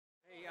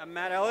I'm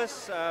Matt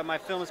Ellis. My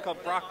film is called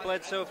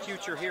Bledsoe,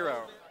 Future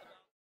Hero.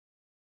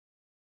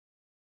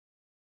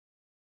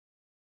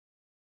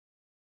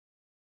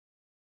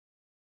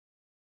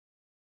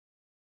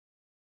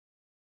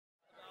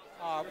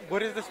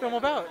 What is this film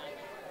about?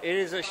 It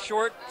is a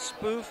short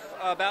spoof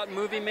about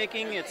movie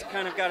making. It's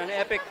kind of got an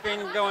epic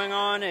thing going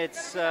on.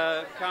 It's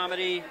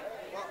comedy,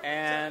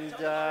 and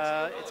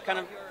it's kind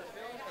of,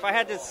 if I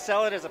had to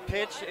sell it as a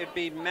pitch, it'd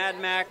be Mad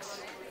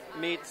Max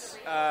meets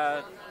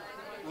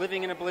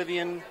Living in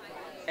Oblivion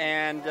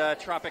and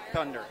Tropic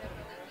Thunder.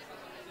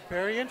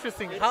 Very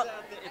interesting.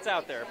 It's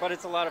out there, but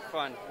it's a lot of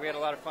fun. We had a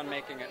lot of fun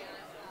making it.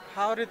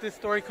 How did this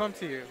story come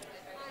to you?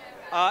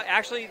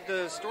 Actually,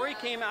 the story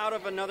came out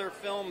of another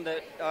film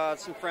that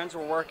some friends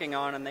were working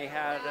on, and they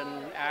had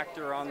an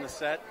actor on the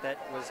set that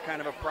was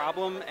kind of a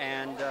problem,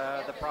 and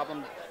the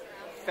problem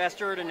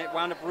festered, and it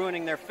wound up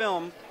ruining their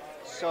film.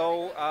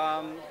 So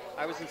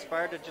I was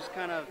inspired to just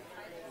kind of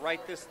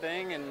write this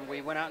thing, and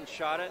we went out and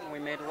shot it, and we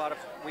made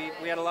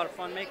we had a lot of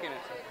fun making it.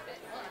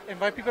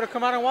 Invite people to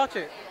come out and watch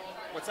it.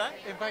 What's that?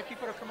 Invite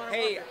people to come out and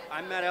Hey, watch it.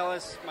 I'm Matt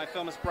Ellis. My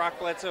film is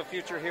Bledsoe,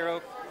 Future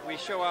Hero. We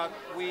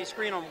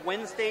screen on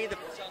Wednesday, the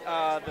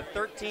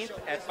 13th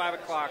at 5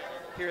 o'clock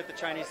here at the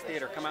Chinese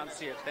Theater. Come out and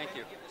see it. Thank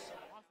you.